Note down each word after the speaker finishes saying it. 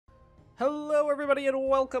Hello everybody and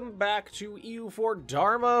welcome back to EU4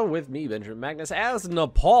 Dharma with me, Benjamin Magnus. As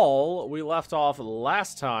Nepal, we left off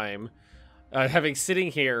last time, having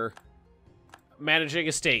sitting here, managing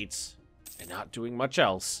estates, and not doing much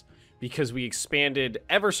else, because we expanded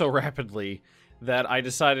ever so rapidly that I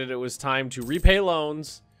decided it was time to repay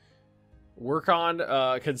loans, work on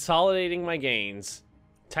consolidating my gains,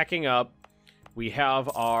 teching up. We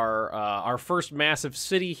have our first massive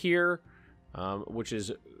city here, which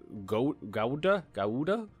is Gouda. I'm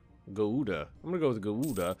gonna go with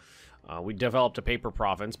Gouda. We developed a paper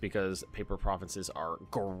province because paper provinces are.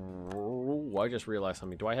 I just realized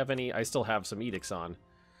something. Do I have any? I still have some edicts on.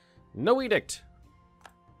 No edict.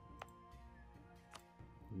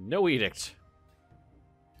 No edict.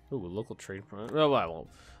 Ooh, local trade. No, I won't.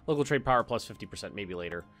 Local trade power plus 50%, maybe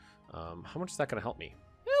later. How much is that gonna help me?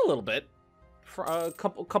 A little bit. For a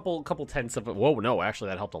couple tenths of it. Whoa, no, actually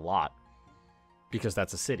that helped a lot. Because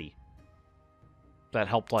that's a city. That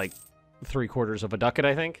helped like 3/4 of a ducat,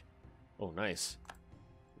 I think. Oh, nice.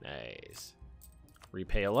 Nice.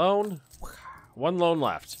 Repay a loan. One loan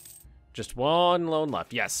left. Just one loan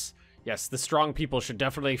left. Yes. Yes, the strong people should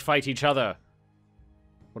definitely fight each other.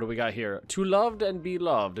 What do we got here? To loved and be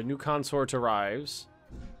loved. A new consort arrives.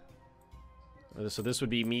 So this would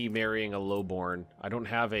be me marrying a lowborn. I don't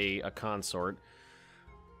have a consort.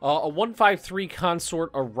 A 153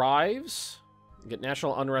 consort arrives. Get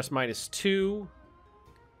national unrest -2.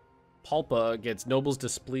 Pulpa gets nobles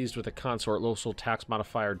displeased with a consort. Local tax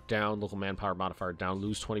modifier down. Local manpower modifier down.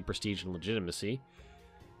 Lose 20 prestige and legitimacy.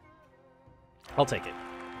 I'll take it.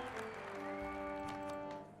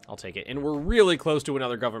 I'll take it. And we're really close to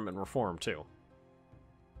another government reform, too.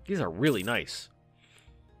 These are really nice.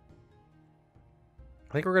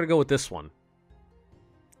 I think we're going to go with this one.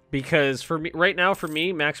 Because for me, right now, for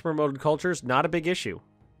me, max promoted culture is not a big issue.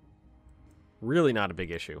 Really not a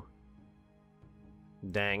big issue.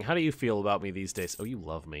 Dang, how do you feel about me these days? Oh, you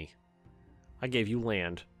love me. I gave you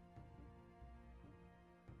land.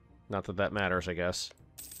 Not that that matters, I guess.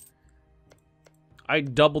 I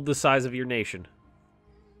doubled the size of your nation.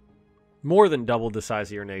 More than doubled the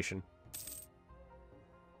size of your nation.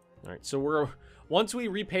 Alright, so we're... Once we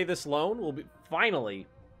repay this loan, we'll be... Finally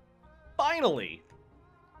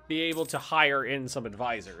be able to hire in some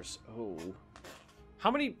advisors. Oh... How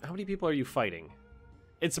many people are you fighting?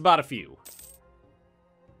 It's about a few.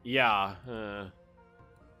 Yeah.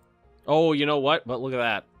 Oh, you know what? But look at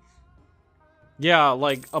that. Yeah,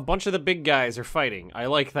 like, a bunch of the big guys are fighting. I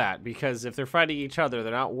like that, because if they're fighting each other,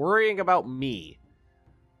 they're not worrying about me.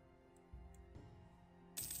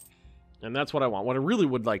 And that's what I want. What I really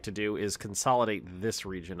would like to do is consolidate this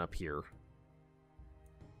region up here.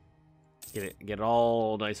 Get it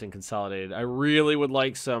all nice and consolidated. I really would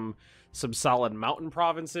like some solid mountain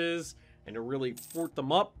provinces and to really fort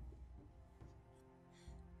them up.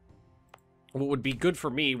 What would be good for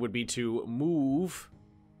me would be to move.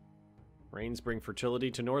 Rains bring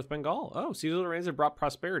fertility to North Bengal. Oh, seasonal rains have brought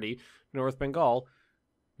prosperity to North Bengal,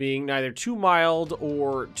 being neither too mild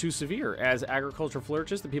or too severe. As agriculture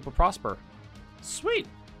flourishes, the people prosper. Sweet.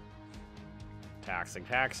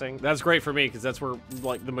 Taxing. That's great for me because that's where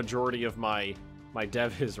like the majority of my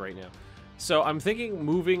dev is right now. So I'm thinking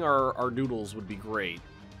moving our noodles would be great.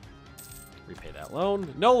 Repay that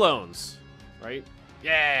loan. No loans, right?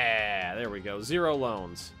 Yeah, there we go. 0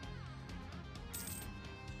 loans.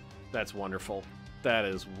 That's wonderful. That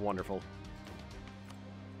is wonderful.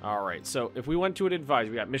 All right, so if we went to an advisor,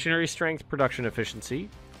 we got missionary strength, production efficiency,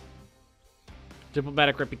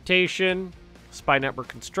 diplomatic reputation, spy network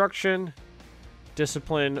construction,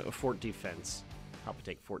 discipline, fort defense. I'll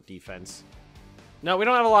take fort defense. No, we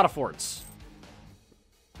don't have a lot of forts.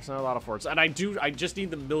 There's not a lot of forts. And I just need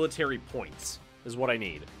the military points is what I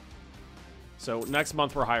need. So next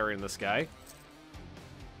month we're hiring this guy.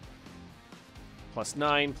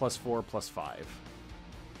 +9, +4, +5.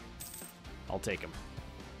 I'll take him.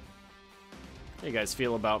 How you guys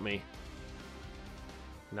feel about me?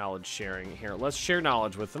 Knowledge sharing here. Let's share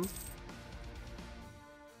knowledge with them.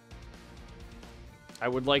 I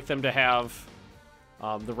would like them to have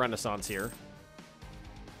the Renaissance here.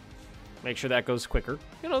 Make sure that goes quicker.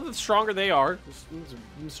 You know, the stronger they are,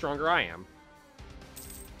 the stronger I am.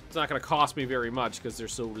 It's not going to cost me very much because they're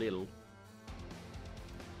so little.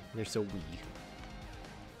 They're so wee.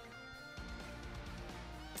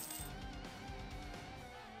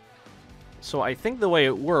 So I think the way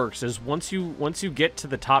it works is once you get to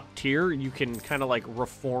the top tier, you can kind of like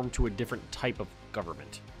reform to a different type of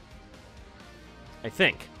government. I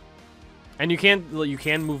think. And you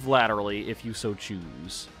can move laterally if you so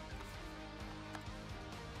choose.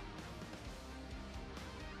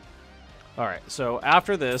 Alright, so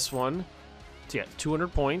after this one, so yeah,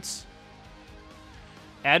 200 points.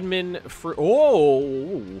 Admin free.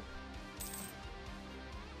 Oh!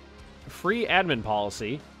 Free admin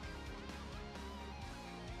policy.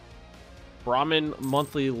 Brahmin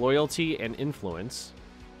monthly loyalty and influence.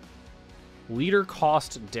 Leader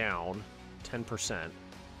cost down 10%.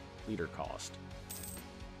 Leader cost.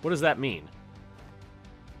 What does that mean?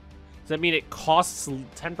 Does that mean it costs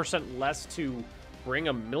 10% less to bring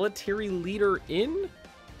a military leader in?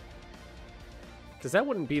 Because that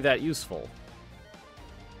wouldn't be that useful.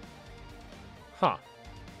 Huh.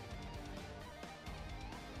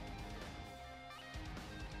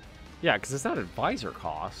 Yeah, because it's not advisor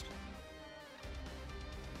cost.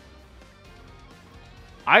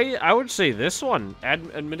 I would say this one,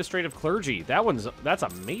 administrative clergy. That's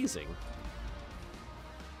amazing.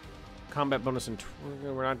 Combat bonus and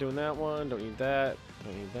we're not doing that one. Don't need that.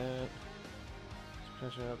 Don't need that.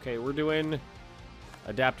 Okay, we're doing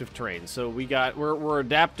adaptive terrain. So we're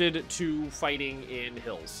adapted to fighting in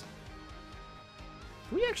hills.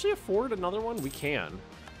 Can we actually afford another one? We can.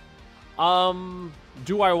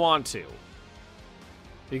 Do I want to?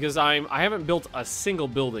 Because I haven't built a single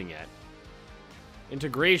building yet.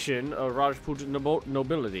 Integration of Rajput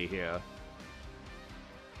nobility here.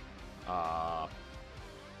 Yeah,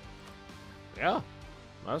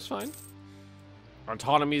 that's fine.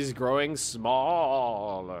 Autonomy is growing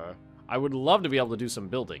smaller. I would love to be able to do some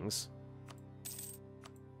buildings.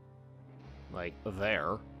 Like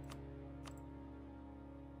there.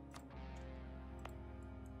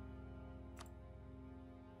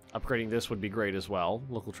 Upgrading this would be great as well.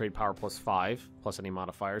 Local trade power +5, plus any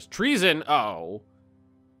modifiers. Treason! Oh!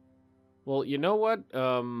 Well, you know what?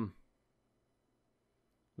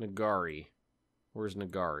 Nagari. Where's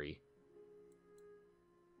Nagari?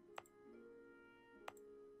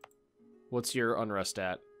 What's your unrest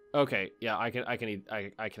at? Okay, yeah, I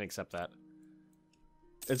can accept that.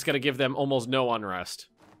 It's gonna give them almost no unrest.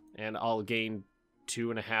 And I'll gain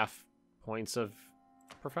 2.5 points of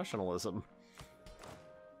professionalism.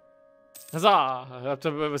 Huzzah! Up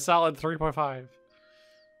to a solid 3.5.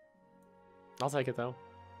 I'll take it, though.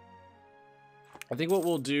 I think what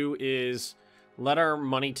we'll do is let our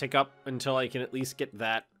money tick up until I can at least get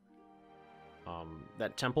that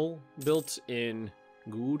that temple built in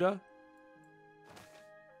Gouda.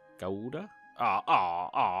 Gouda?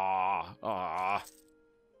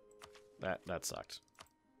 That sucked.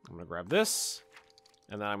 I'm gonna grab this,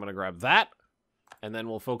 and then I'm gonna grab that, and then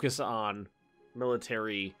we'll focus on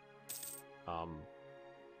military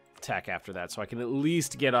tech after that, so I can at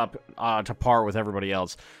least get up to par with everybody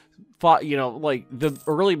else. You know, like, the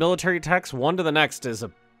early military techs, one to the next is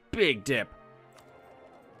a big dip.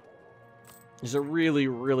 It's a really,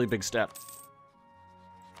 really big step.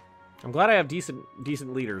 I'm glad I have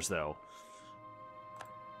decent leaders, though.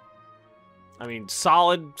 I mean,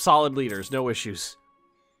 solid leaders, no issues.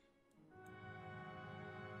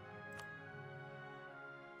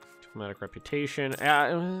 Diplomatic reputation.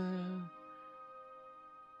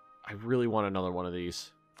 I really want another one of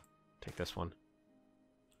these. Take this one.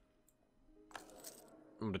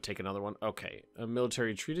 I'm going to take another one. Okay. A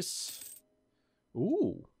military treatise.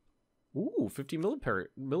 Ooh. Ooh, 50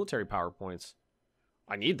 military power points.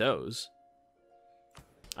 I need those.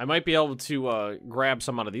 I might be able to grab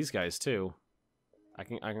some out of these guys, too. I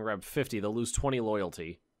can grab 50. They'll lose 20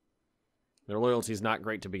 loyalty. Their loyalty is not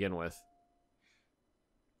great to begin with.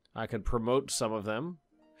 I could promote some of them.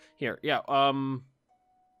 Here, yeah,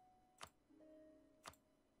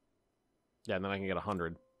 yeah, and then I can get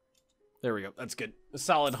 100. There we go. That's good. A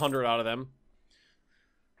solid 100 out of them.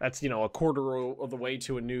 That's, you know, a quarter of the way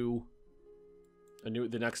to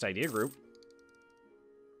the next idea group.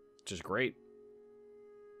 Which is great.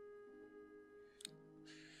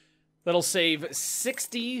 That'll save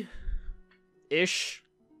 60-ish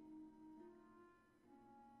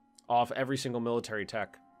off every single military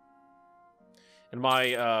tech. And my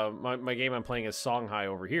game I'm playing is Songhai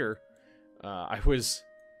over here.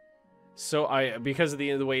 Because of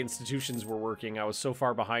the way institutions were working, I was so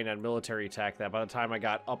far behind on military tech that by the time I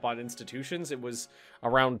got up on institutions, it was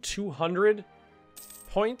around 200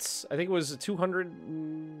 points. I think it was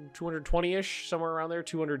 220-ish, somewhere around there,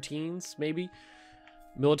 200 teens, maybe.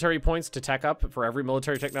 Military points to tech up for every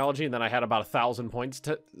military technology, and then I had about 1,000 points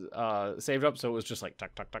to saved up, so it was just like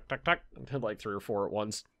tuck, tuck, tuck, tuck, tuck, and like 3 or 4 at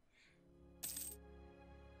once.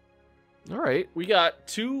 All right, we got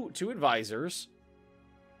two advisors.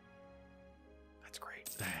 That's great.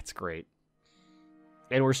 That's great.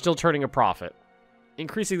 And we're still turning a profit.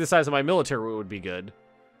 Increasing the size of my military would be good,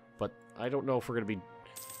 but I don't know if we're going to be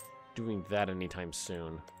doing that anytime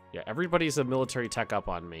soon. Yeah, everybody's a military tech up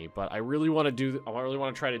on me, but I really want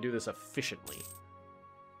to try to do this efficiently.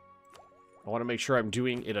 I want to make sure I'm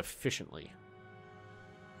doing it efficiently.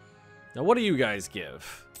 Now, what do you guys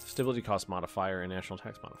give? Stability cost modifier and national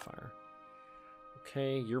tax modifier.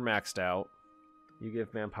 Okay, you're maxed out. You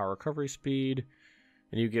give manpower recovery speed,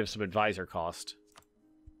 and you give some advisor cost.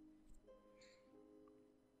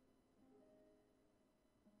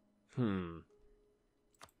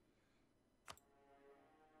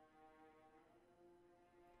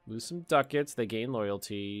 Lose some ducats, they gain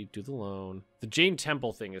loyalty, do the loan. The Jain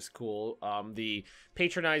Temple thing is cool. The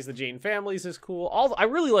patronize the Jain families is cool. I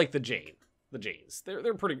really like the Jains.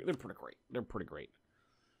 They're pretty great. They're pretty great.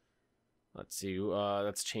 Let's see.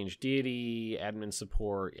 Let's change deity, admin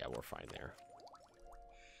support. Yeah, we're fine there.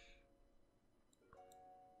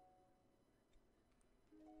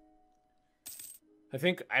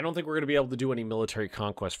 I don't think we're going to be able to do any military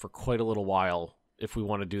conquest for quite a little while if we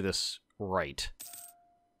want to do this right.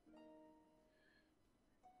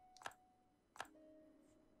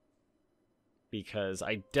 Because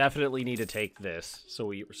I definitely need to take this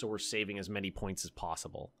so we're saving as many points as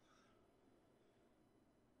possible.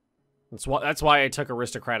 That's why I took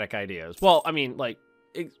aristocratic ideas. Well, I mean, like,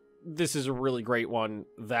 this is a really great one.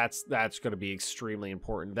 That's going to be extremely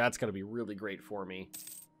important. That's going to be really great for me.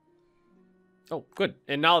 Oh, good.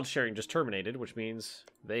 And knowledge sharing just terminated, which means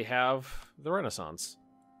they have the Renaissance.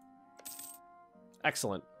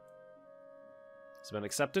 Excellent. It's been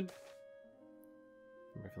accepted.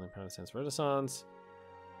 My feeling proud of sense Renaissance.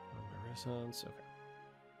 Renaissance. Okay.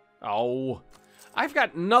 Oh, I've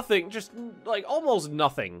got nothing. Just like almost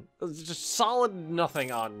nothing. Just solid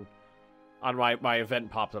nothing on my event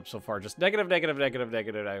popped up so far. Just negative, negative, negative,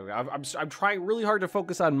 negative. I'm trying really hard to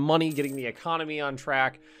focus on money, getting the economy on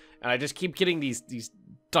track, and I just keep getting these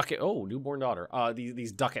ducat. Oh, newborn daughter.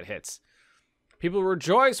 These ducat hits. People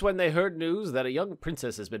rejoice when they heard news that a young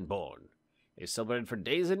princess has been born. They celebrated for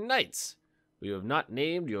days and nights. You have not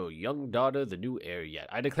named your young daughter the new heir yet.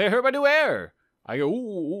 I declare her my new heir. I go,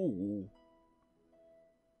 ooh.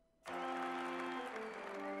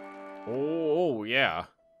 Oh, yeah.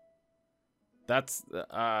 That's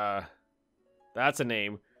a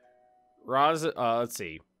name. Let's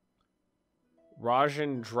see.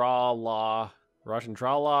 Rajendrala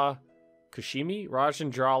Kashimi?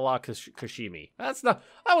 Rajendrala Kashimi. That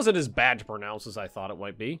wasn't as bad to pronounce as I thought it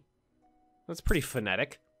might be. That's pretty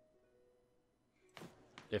phonetic.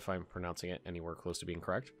 If I'm pronouncing it anywhere close to being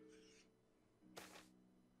correct.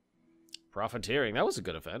 Profiteering. That was a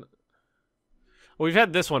good event. Well, we've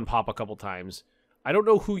had this one pop a couple times. I don't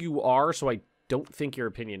know who you are, so I don't think your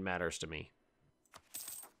opinion matters to me.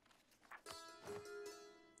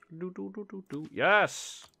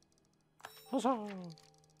 Yes! Huzzah! Alright,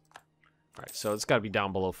 so it's got to be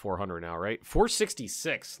down below 400 now, right?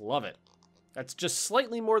 466. Love it. That's just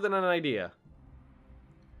slightly more than an idea.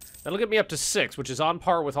 That'll get me up to 6, which is on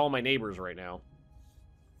par with all my neighbors right now.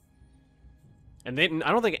 And then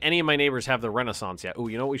I don't think any of my neighbors have the Renaissance yet. Oh,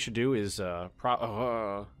 you know what we should do is oh,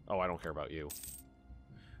 I don't care about you.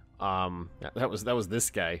 That was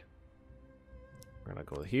this guy. We're gonna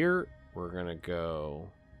go here. We're gonna go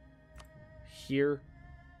here.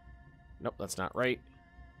 Nope, that's not right.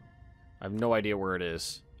 I have no idea where it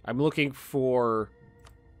is. I'm looking for.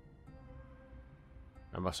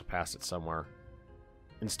 I must have passed it somewhere.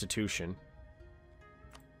 Institution.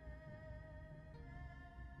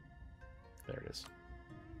 There it is.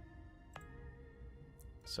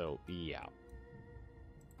 So, yeah.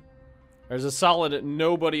 There's a solid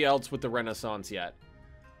nobody else with the Renaissance yet.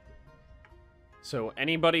 So,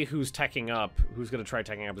 anybody who's teching up, who's going to try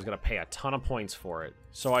teching up, is going to pay a ton of points for it.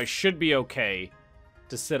 So, I should be okay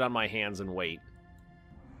to sit on my hands and wait.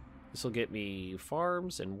 This will get me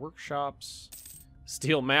farms and workshops.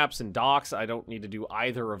 Steel maps and docks. I don't need to do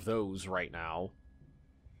either of those right now.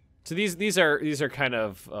 So these are kind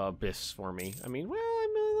of biffs for me. I mean, well,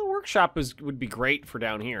 the workshop would be great for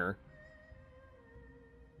down here.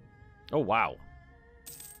 Oh wow.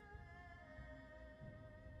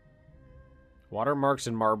 Watermarks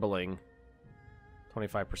and marbling.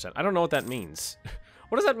 25%. I don't know what that means.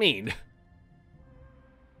 What does that mean?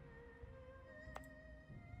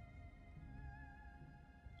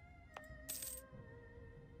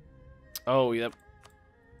 Oh, yep.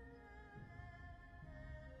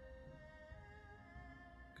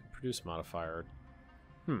 Produce modifier.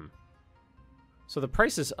 So the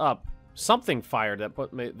price is up. Something fired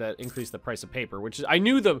that increased the price of paper, which is I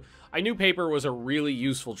knew paper was a really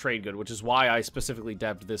useful trade good, which is why I specifically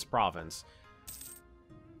debbed this province.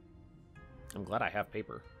 I'm glad I have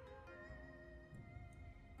paper.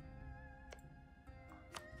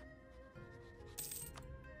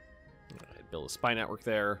 Build a spy network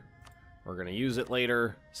there. We're going to use it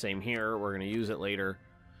later. Same here. We're going to use it later.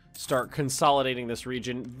 Start consolidating this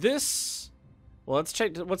region. This... Well, let's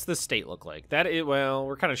check. What's this state look like? That is... Well,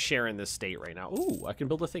 we're kind of sharing this state right now. Ooh, I can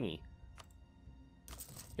build a thingy.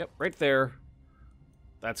 Yep, right there.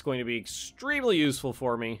 That's going to be extremely useful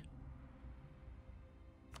for me.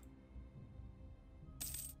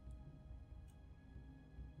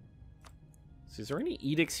 So is there any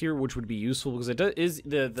edicts here which would be useful? Because it does,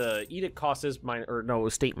 the edict cost is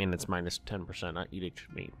state maintenance minus 10%, not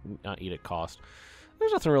edict cost.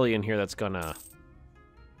 There's nothing really in here that's gonna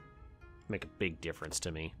make a big difference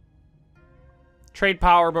to me. Trade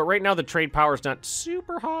power, but right now the trade power is not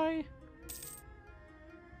super high.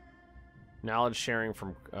 Knowledge sharing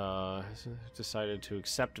from decided to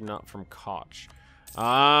accept and not from Koch.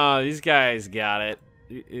 Ah, these guys got it.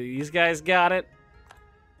 These guys got it.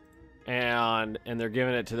 And they're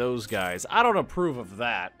giving it to those guys. I don't approve of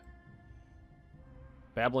that.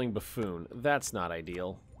 Babbling buffoon. That's not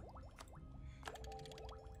ideal.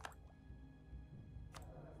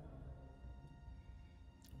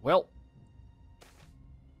 Well,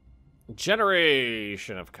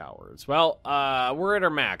 generation of cowards. Well, we're at our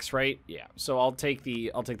max, right? Yeah. So I'll take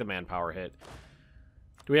the manpower hit.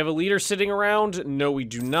 Do we have a leader sitting around? No, we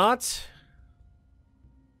do not.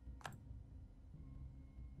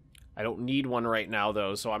 I don't need one right now,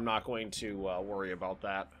 though, so I'm not going to worry about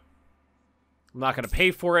that. I'm not going to pay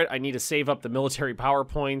for it. I need to save up the military power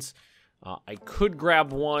points. I could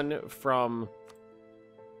grab one from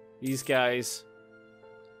these guys,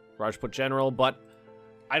 Rajput General, but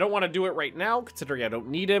I don't want to do it right now, considering I don't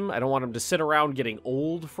need him. I don't want him to sit around getting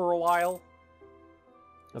old for a while.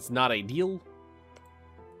 That's not ideal.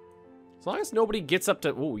 As long as nobody gets up to...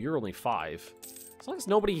 Ooh, you're only 5. As long as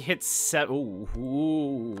nobody hits 7...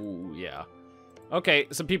 Ooh, yeah. Okay,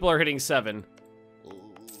 some people are hitting 7.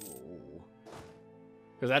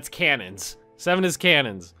 Because that's cannons. 7 is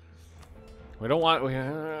cannons. We don't want...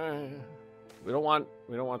 We don't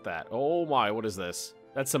want that. Oh my, what is this?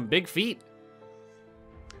 That's some big feet.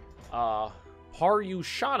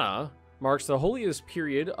 Paryushana marks the holiest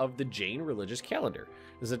period of the Jain religious calendar.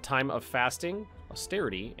 It is a time of fasting,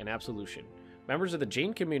 austerity, and absolution. Members of the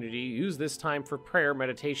Jain community use this time for prayer,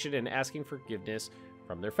 meditation, and asking forgiveness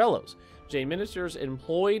from their fellows. Jain ministers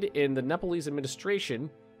employed in the Nepalese administration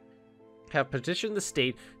have petitioned the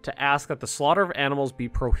state to ask that the slaughter of animals be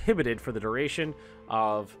prohibited for the duration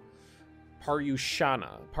of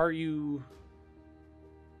Paryushana. I'm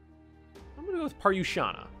going to go with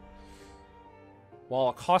Paryushana. While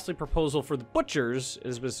a costly proposal for the butchers, it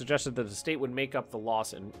has been suggested that the state would make up the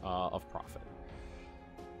loss of profit.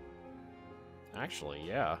 Actually,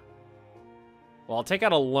 yeah. Well, I'll take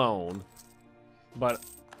out a loan, but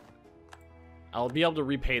I'll be able to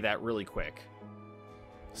repay that really quick.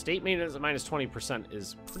 State maintenance at minus 20%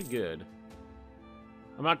 is pretty good.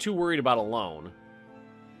 I'm not too worried about a loan.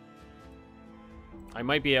 I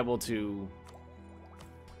might be able to...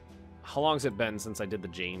 How long has it been since I did the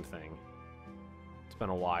Jain thing? It's been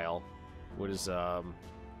a while. What is,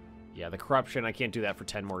 yeah, the corruption, I can't do that for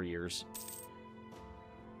 10 more years.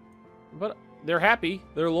 But they're happy.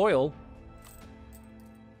 They're loyal.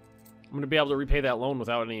 I'm going to be able to repay that loan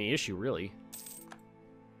without any issue, really.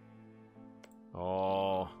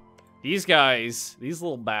 Oh, these guys, these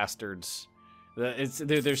little bastards.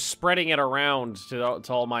 They're spreading it around to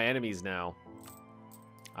all my enemies now.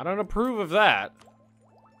 I don't approve of that.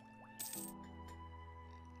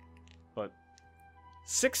 But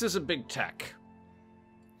 6 is a big tech.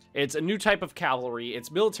 It's a new type of cavalry. It's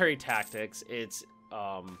military tactics. It's,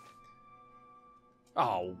 oh,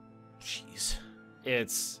 jeez.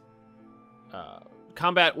 It's,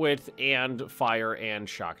 combat with and fire and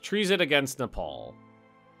shock. Treason against Nepal.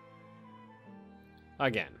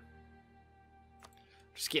 Again.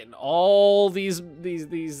 Just getting all these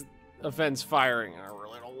events firing. I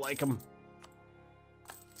really don't like them.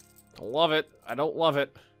 Don't love it. I don't love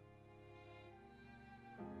it.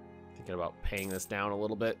 Thinking about paying this down a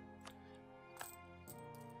little bit.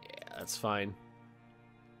 Yeah, that's fine.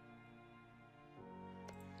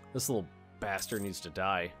 This little bastard needs to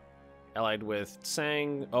die. Allied with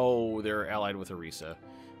Sang. Oh, they're allied with Orissa.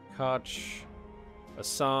 Koch.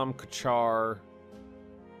 Assam. Kachar.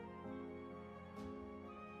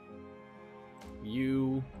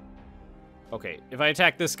 You. Okay, if I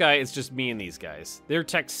attack this guy, it's just me and these guys. They're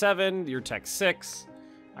tech 7, you're tech 6.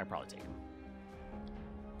 I'd probably take him.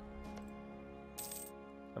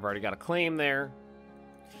 I've already got a claim there.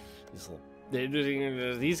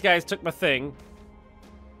 These guys took my thing.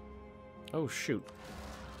 Oh, shoot.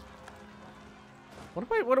 What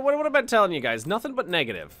have I been telling you guys? Nothing but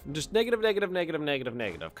negative. Just negative, negative, negative, negative,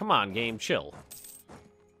 negative. Come on, game, chill.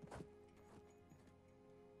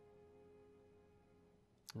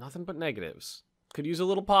 Nothing but negatives. Could use a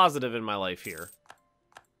little positive in my life here.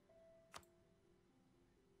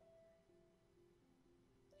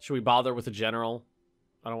 Should we bother with the general?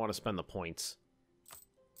 I don't want to spend the points.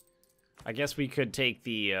 I guess we could take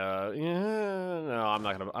the, yeah,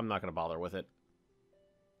 no, I'm not gonna bother with it.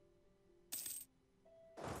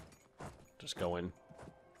 Just go in.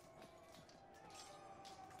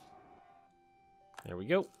 There we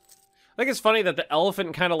go. I think it's funny that the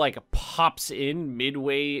elephant kind of like pops in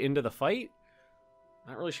midway into the fight.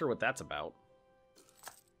 Not really sure what that's about.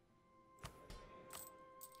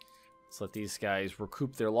 Let's let these guys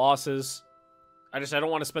recoup their losses. I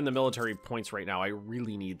don't want to spend the military points right now. I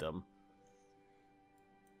really need them.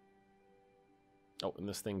 Oh, and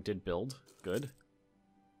this thing did build. Good.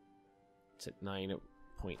 It's at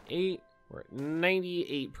 9.8. We're at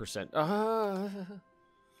 98%.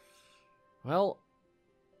 Well,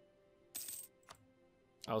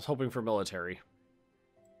 I was hoping for military.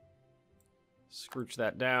 Scrooge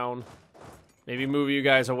that down. Maybe move you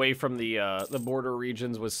guys away from the border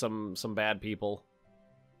regions with some bad people,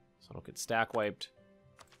 so I don't get stack wiped.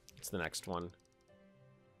 What's the next one?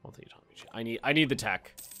 I need the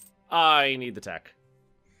tech. I need the tech.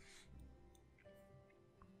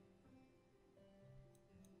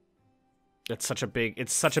 It's such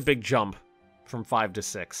a big jump from 5 to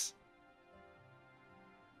 6.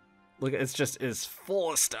 Look, it's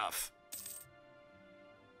full of stuff.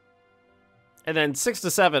 And then 6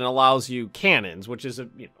 to 7 allows you cannons, which is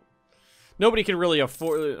nobody can really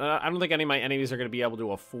afford. I don't think any of my enemies are going to be able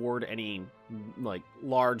to afford any like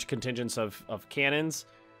large contingents of cannons,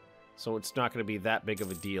 so it's not going to be that big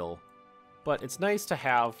of a deal. But it's nice to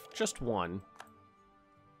have just one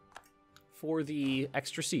for the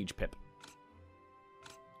extra siege pip.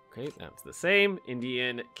 Okay, that's the same.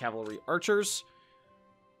 Indian cavalry archers.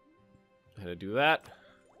 How to do that?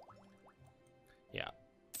 Yeah.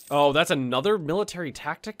 Oh, that's another military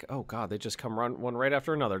tactic? Oh god, they just come run one right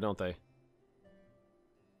after another, don't they?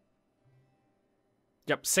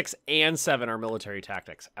 Yep, 6 and 7 are military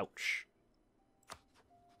tactics. Ouch.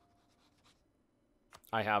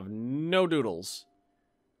 I have no doodles.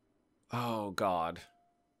 Oh god.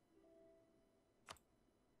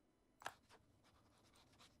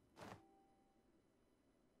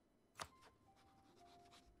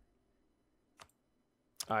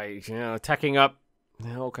 Teching up.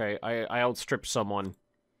 Okay, I outstripped someone.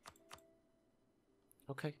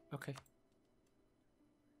 Okay.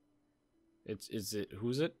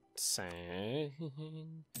 Who's it? Sang.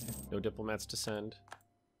 No diplomats to send.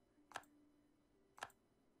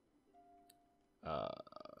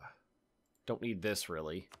 Don't need this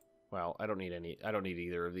really. Well, I don't need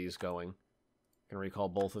either of these going. Can recall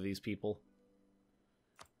both of these people.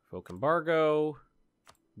 Folk embargo.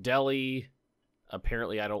 Delhi.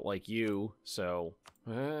 Apparently I don't like you, so...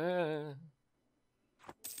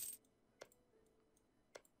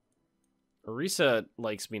 Orisa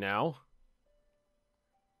likes me now.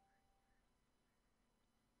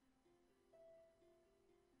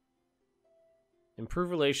 Improve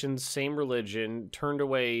relations, same religion, turned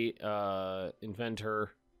away,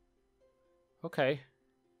 inventor. Okay.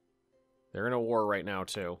 They're in a war right now,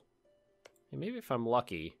 too. And maybe if I'm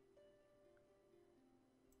lucky...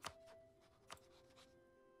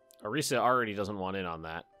 Orisa already doesn't want in on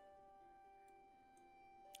that.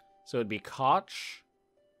 So it'd be Koch,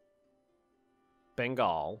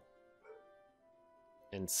 Bengal,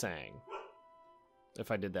 and Sang.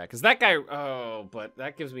 If I did that. Because that guy... Oh, but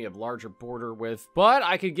that gives me a larger border with... But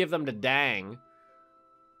I could give them to Dang.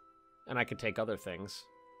 And I could take other things.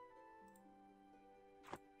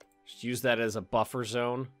 Just use that as a buffer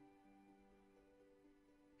zone.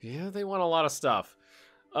 Yeah, they want a lot of stuff.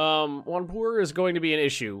 Wanpur is going to be an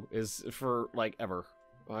issue, is for, like, ever.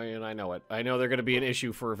 And I know it. I know they're going to be an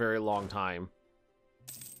issue for a very long time.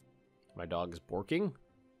 My dog is borking.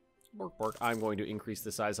 Bork, bork. I'm going to increase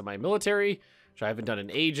the size of my military, which I haven't done in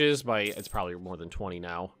ages. It's probably more than 20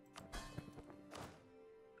 now.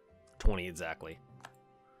 20 exactly.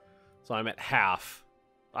 So I'm at half.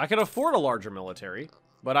 I can afford a larger military,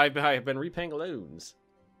 but I've been repaying loans.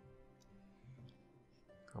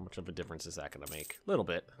 How much of a difference is that going to make? A little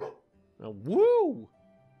bit. Oh, woo!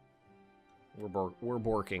 We're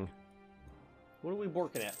borking. What are we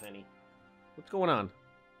borking at, Penny? What's going on?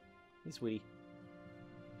 Hey, sweetie.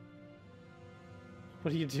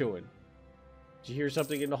 What are you doing? Did you hear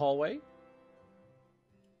something in the hallway?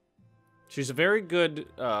 She's a very good,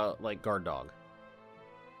 like, guard dog.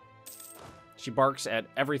 She barks at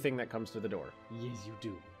everything that comes through the door. Yes, you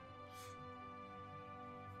do.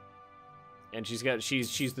 And she's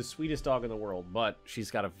the sweetest dog in the world, but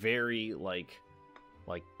she's got a very, like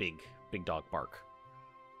big dog bark.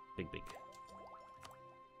 Big.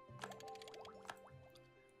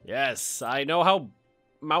 Yes, I know how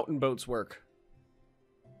mountain boats work.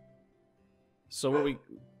 So what we...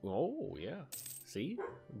 Oh, yeah. See?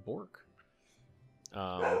 Bork.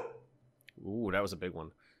 Ooh, that was a big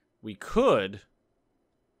one. We could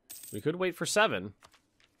wait for 7.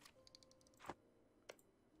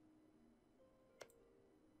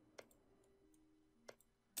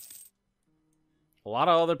 A lot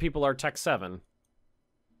of other people are Tech 7.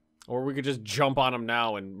 Or we could just jump on them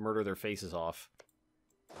now and murder their faces off.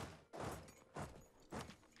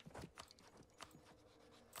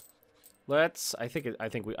 I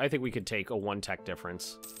think we could take a 1 tech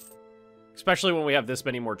difference. Especially when we have this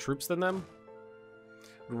many more troops than them.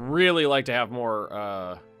 Really like to have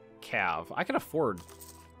more cav. I can afford it.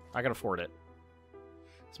 I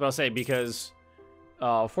was about to say, because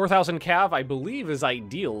 4,000 cav, I believe, is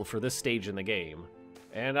ideal for this stage in the game.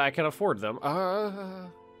 And I can afford them.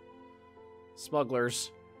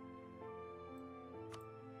 Smugglers.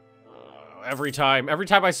 Every time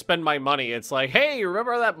I spend my money, it's like, hey,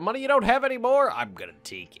 remember that money you don't have anymore? I'm gonna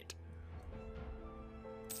take it.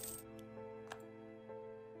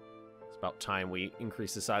 It's about time we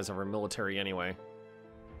increase the size of our military anyway.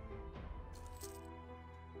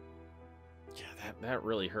 Yeah, that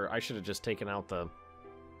really hurt. I should have just taken out the...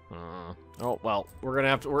 oh, well, we're gonna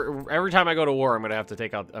have to... every time I go to war, I'm gonna have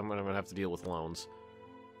to deal with loans.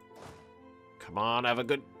 Come on, have a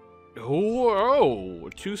good... Oh,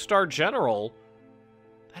 2-star general.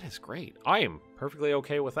 That is great. I am perfectly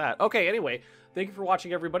okay with that. Okay, anyway, thank you for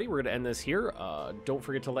watching, everybody. We're going to end this here. Don't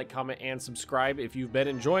forget to like, comment, and subscribe if you've been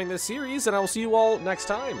enjoying this series, and I will see you all next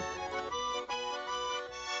time.